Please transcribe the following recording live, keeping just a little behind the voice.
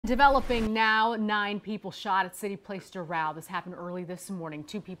Developing now, 9 people shot at CityPlace Doral. This happened early this morning.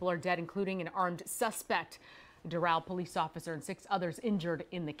 2 people are dead, including an armed suspect. A Doral police officer and 6 others injured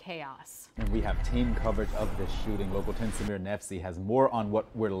in the chaos. And we have team coverage of this shooting. Local 10 Samir Nefsi has more on what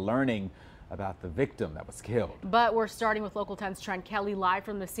we're learning about the victim that was killed. But we're starting with Local 10's Trent Kelly live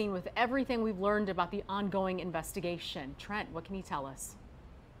from the scene with everything we've learned about the ongoing investigation. Trent, what can you tell us?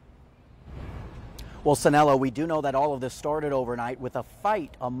 Well, Sanella, we do know that all of this started overnight with a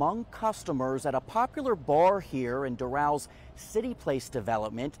fight among customers at a popular bar here in Doral's CityPlace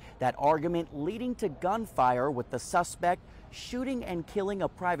development. That argument leading to gunfire with the suspect shooting and killing a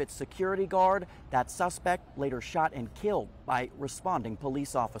private security guard. That suspect later shot and killed by responding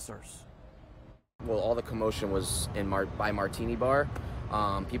police officers. Well, all the commotion was by Martini Bar.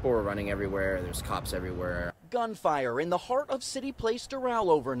 People were running everywhere. There's cops everywhere. Gunfire in the heart of CityPlace Doral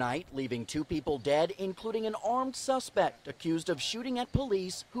overnight, leaving 2 people dead, including an armed suspect accused of shooting at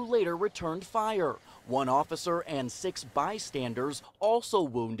police who later returned fire. 1 officer and 6 bystanders also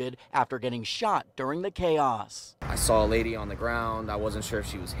wounded after getting shot during the chaos. I saw a lady on the ground. I wasn't sure if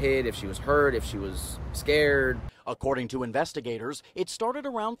she was hit, if she was hurt, if she was scared. According to investigators, it started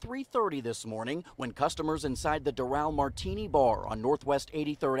around 3:30 this morning when customers inside the Doral Martini Bar on Northwest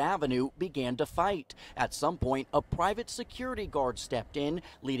 83rd Avenue began to fight. At some point, a private security guard stepped in,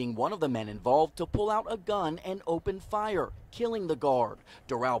 leading one of the men involved to pull out a gun and open fire, killing the guard.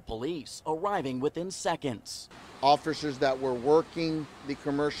 Doral police arriving within seconds. Officers that were working the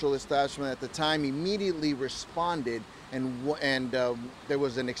commercial establishment at the time immediately responded, and there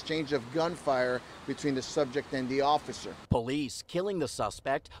was an exchange of gunfire between the subject and the officer. Police killing the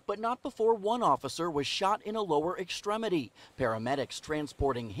suspect, but not before 1 officer was shot in a lower extremity. Paramedics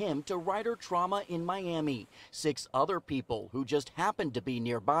transporting him to Ryder Trauma in Miami. 6 other people who just happened to be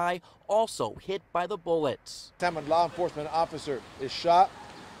nearby also hit by the bullets. Time a law enforcement officer is shot,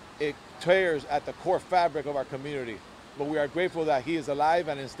 it tears at the core fabric of our community. But we are grateful that he is alive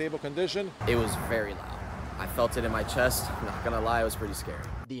and in stable condition. It was very loud. I felt it in my chest. I'm not gonna lie, it was pretty scary.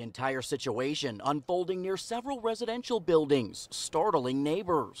 The entire situation unfolding near several residential buildings, startling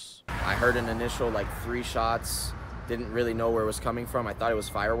neighbors. I heard an initial 3 shots, didn't really know where it was coming from. I thought it was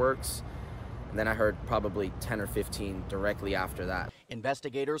fireworks. And then I heard probably 10 or 15 directly after that.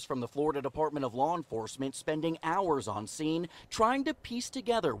 Investigators from the Florida Department of Law Enforcement spending hours on scene trying to piece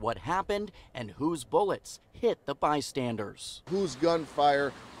together what happened and whose bullets hit the bystanders. Whose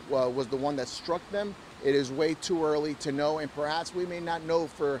gunfire was the one that struck them? It is way too early to know, and perhaps we may not know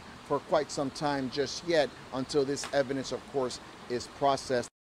for quite some time just yet until this evidence, of course, is processed.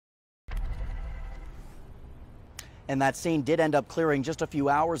 And that scene did end up clearing just a few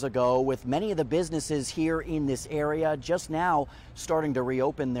hours ago, with many of the businesses here in this area just now starting to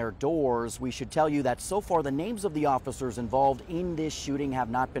reopen their doors. We should tell you that so far the names of the officers involved in this shooting have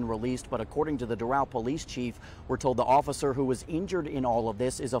not been released, but according to the Doral police chief, we're told the officer who was injured in all of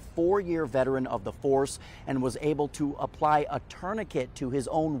this is a 4-year veteran of the force and was able to apply a tourniquet to his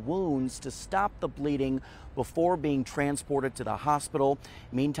own wounds to stop the bleeding before being transported to the hospital.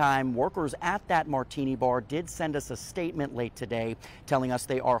 Meantime, workers at that Martini Bar did send us a statement late today telling us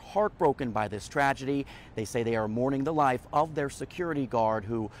they are heartbroken by this tragedy. They say they are mourning the life of their security guard,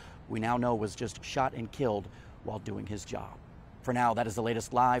 who we now know was just shot and killed while doing his job. For now, that is the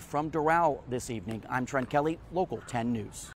latest live from Doral this evening. I'm Trent Kelly, Local 10 News.